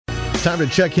It's time to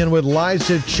check in with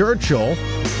Liza Churchill.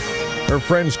 Her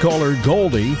friends call her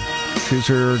Goldie. She's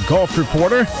her golf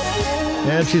reporter,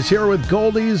 and she's here with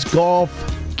Goldies Golf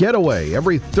Getaway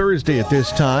every Thursday at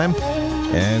this time.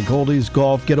 And Goldies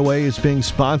Golf Getaway is being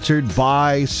sponsored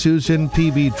by Susan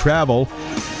PB Travel.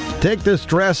 Take the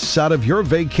stress out of your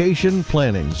vacation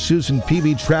planning. Susan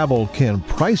PB Travel can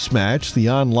price match the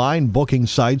online booking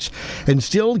sites and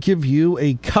still give you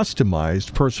a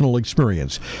customized personal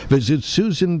experience. Visit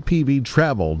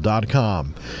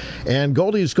SusanPBTravel.com. And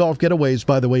Goldies Golf Getaways,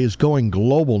 by the way, is going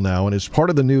global now, and as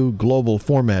part of the new global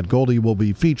format, Goldie will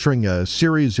be featuring a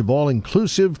series of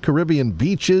all-inclusive Caribbean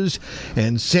beaches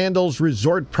and Sandals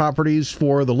resort properties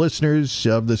for the listeners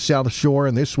of the South Shore.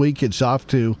 And this week, it's off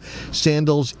to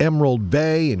Sandals Emerald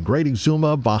Bay in Great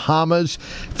Exuma, Bahamas,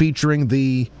 featuring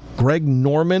the Greg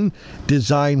Norman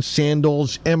designed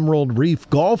Sandals Emerald Reef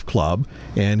Golf Club.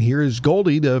 And here's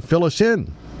Goldie to fill us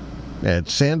in at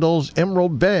Sandals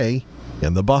Emerald Bay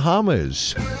in the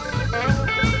Bahamas.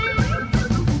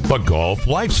 The golf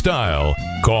lifestyle.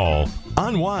 Call,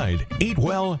 unwind, eat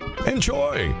well,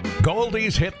 enjoy.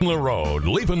 Goldie's hitting the road,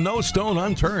 leaving no stone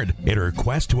unturned in her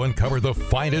quest to uncover the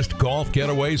finest golf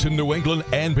getaways in New England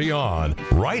and beyond.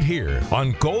 Right here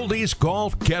on Goldie's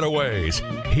Golf Getaways.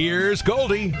 Here's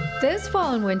Goldie. This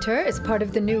fall and winter, as part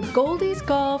of the new Goldie's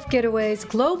Golf Getaways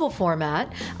global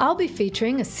format, I'll be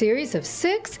featuring a series of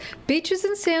 6 beaches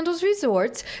and sandals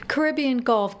resorts, Caribbean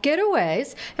golf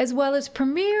getaways, as well as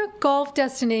premier golf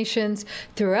destinations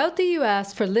throughout the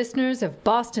U.S. for listeners of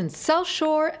Boston's South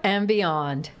Shore and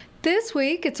beyond. This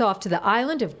week, it's off to the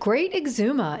island of Great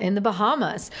Exuma in the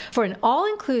Bahamas for an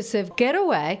all-inclusive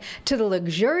getaway to the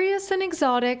luxurious and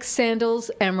exotic Sandals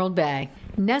Emerald Bay.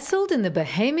 Nestled in the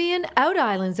Bahamian out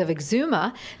islands of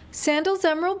Exuma, Sandals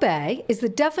Emerald Bay is the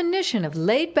definition of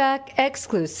laid-back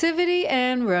exclusivity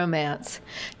and romance.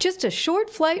 Just a short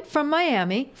flight from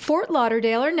Miami, Fort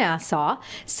Lauderdale, or Nassau,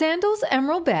 Sandals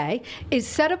Emerald Bay is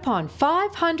set upon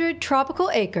 500 tropical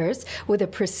acres with a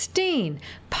pristine,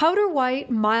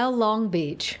 powder-white, mile-long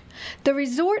beach. The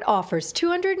resort offers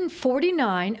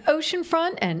 249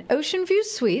 oceanfront and ocean view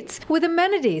suites with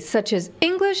amenities such as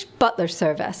English butler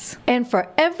service. And for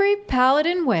every palate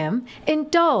and whim,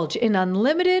 indulge in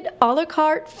unlimited a la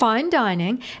carte fine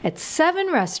dining at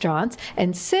 7 restaurants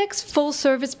and 6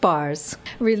 full-service bars.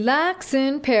 Relax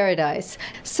in paradise.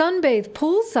 Sunbathe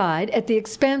poolside at the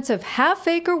expansive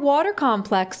half-acre water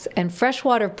complex and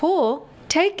freshwater pool.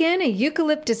 Take in a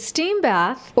eucalyptus steam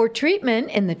bath or treatment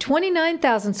in the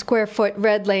 29,000 square foot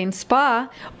Red Lane Spa,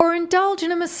 or indulge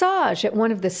in a massage at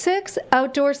one of the 6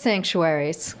 outdoor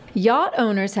sanctuaries. Yacht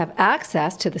owners have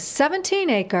access to the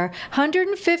 17-acre,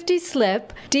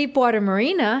 150-slip Deepwater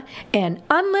Marina, and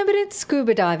unlimited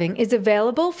scuba diving is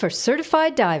available for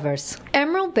certified divers.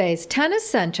 Emerald Bay's Tennis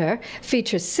Center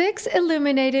features 6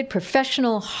 illuminated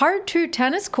professional hard-true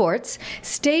tennis courts,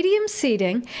 stadium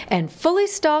seating, and fully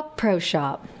stocked pro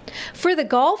shop. For the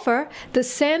golfer, the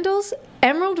Sandals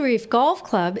Emerald Reef Golf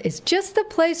Club is just the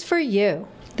place for you.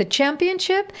 The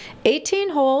championship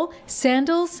 18-hole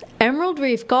Sandals Emerald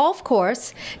Reef Golf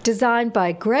Course, designed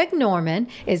by Greg Norman,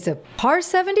 is a par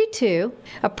 72,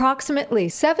 approximately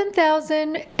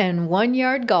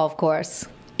 7,001-yard golf course.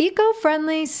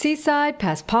 Eco-friendly seaside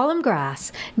paspalum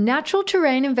grass, natural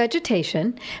terrain and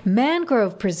vegetation,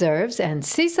 mangrove preserves, and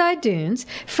seaside dunes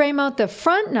frame out the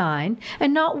front 9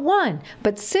 and not 1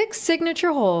 but 6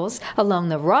 signature holes along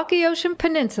the Rocky Ocean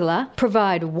Peninsula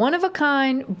provide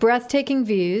one-of-a-kind, breathtaking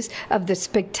views of the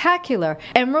spectacular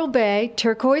Emerald Bay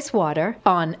turquoise water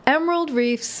on Emerald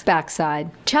Reef's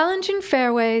backside. Challenging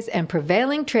fairways and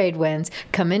prevailing trade winds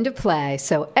come into play,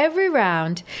 so every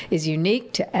round is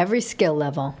unique to every skill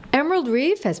level. Emerald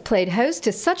Reef has played host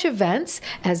to such events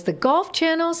as the Golf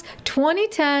Channel's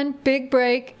 2010 Big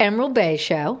Break Emerald Bay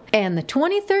Show and the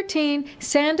 2013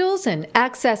 Sandals and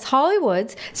Access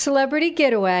Hollywood's Celebrity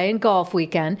Getaway and Golf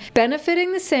Weekend,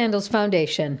 benefiting the Sandals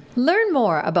Foundation. Learn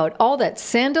more about all that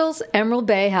Sandals Emerald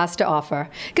Bay has to offer.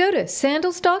 Go to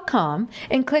sandals.com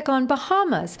and click on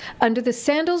Bahamas under the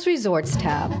Sandals Resorts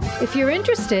tab. If you're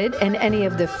interested in any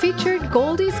of the featured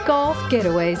Goldies Golf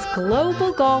Getaways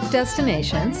global golf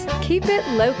destinations, keep it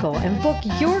local and book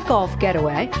your golf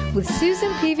getaway with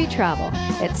Susan PV Travel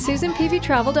at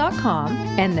susanpvtravel.com,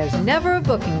 and there's never a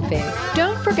booking fee.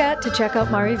 Don't forget to check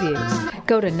out my reviews.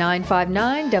 Go to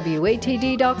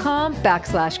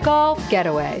 959watd.com/golf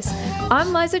getaways.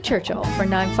 I'm Liza Churchill for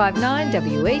 959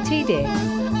 WATD.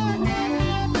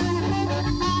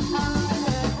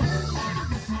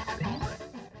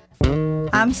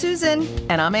 I'm Susan.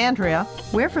 And I'm Andrea.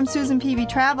 We're from Susan Peavy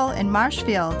Travel in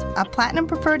Marshfield, a platinum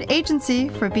preferred agency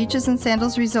for beaches and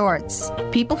sandals resorts.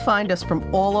 People find us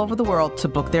from all over the world to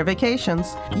book their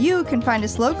vacations. You can find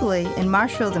us locally in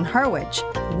Marshfield and Harwich.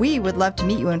 We would love to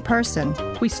meet you in person.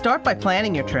 We start by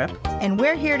planning your trip. And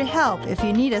we're here to help if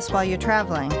you need us while you're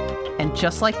traveling. And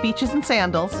just like beaches and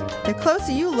sandals, the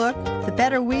closer you look, the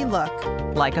better we look.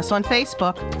 Like us on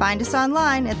Facebook. Find us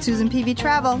online at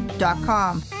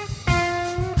susanpvtravel.com.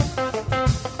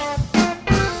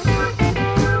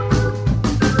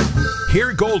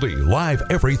 Hear Goldie live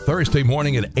every Thursday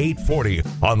morning at 8:40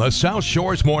 on the South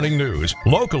Shore's Morning News,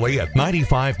 locally at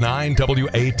 95.9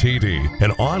 WATD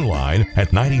and online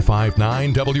at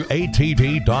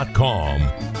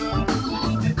 95.9WATD.com.